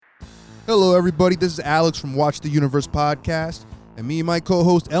Hello, everybody. This is Alex from Watch the Universe podcast, and me and my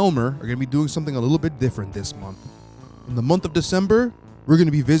co-host Elmer are going to be doing something a little bit different this month. In the month of December, we're going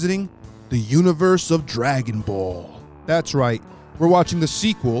to be visiting the universe of Dragon Ball. That's right. We're watching the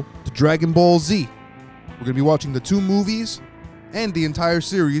sequel to Dragon Ball Z. We're going to be watching the 2 movies and the entire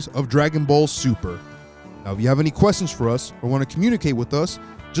series of Dragon Ball Super. Now, if you have any questions for us or want to communicate with us,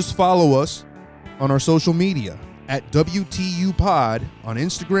 just follow us on our social media at WTU Pod on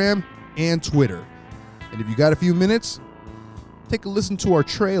Instagram and Twitter. And if you got a few minutes, take a listen to our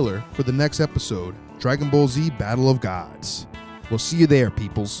trailer for the next episode, Dragon Ball Z Battle of Gods. We'll see you there,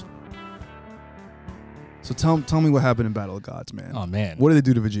 peoples. So tell me what happened in Battle of Gods, man. Oh man, What did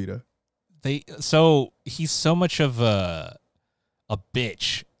they do to Vegeta? He's so much of a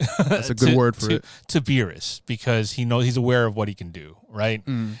bitch. That's a good word for it. To Beerus, because he's aware of what he can do, right?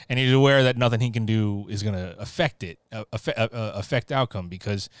 And he's aware that nothing he can do is going to affect outcome,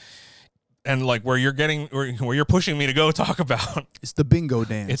 because and like where you're pushing me to go talk about, It's the bingo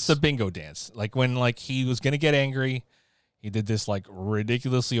dance. it's the bingo dance. Like when he was going to get angry, he did this like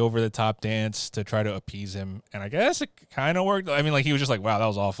ridiculously over the top dance to try to appease him, and I guess it kind of worked. I mean, like he was just like, "Wow, that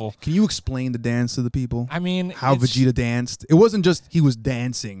was awful." Can you explain the dance to the people? I mean, how Vegeta danced? It wasn't just he was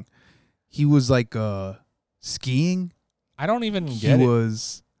dancing. He was like skiing. I don't even get He it.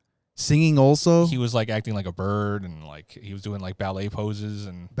 was singing also. He was like acting like a bird, and like he was doing like ballet poses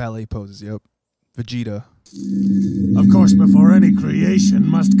and Ballet poses, yep. Vegeta. Of course, before any creation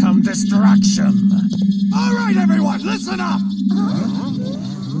must come destruction. All right, everyone, listen up!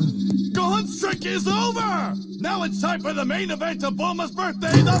 Gohan's trick is over! Now it's time for the main event of Bulma's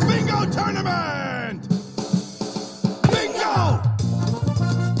birthday, the Bingo Tournament! Bingo!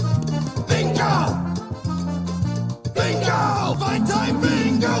 Bingo! Bingo! Fun time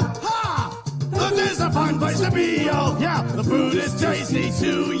bingo! Ha! Look, this is a fun place to be, oh yeah! The food is tasty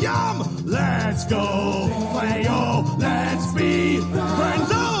too, yum! Let's go play, oh! Let's be friends,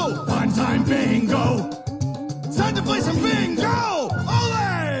 oh! Fun time bingo! It's time to play some bingo!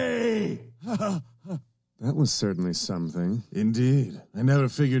 Ole! That was certainly something. Indeed. I never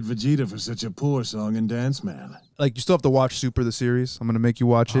figured Vegeta for such a poor song and dance man. Like, you still have to watch Super the series. I'm gonna make you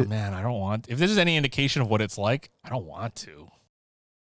watch oh it. man, I don't want. If this is any indication of what it's like, I don't want to.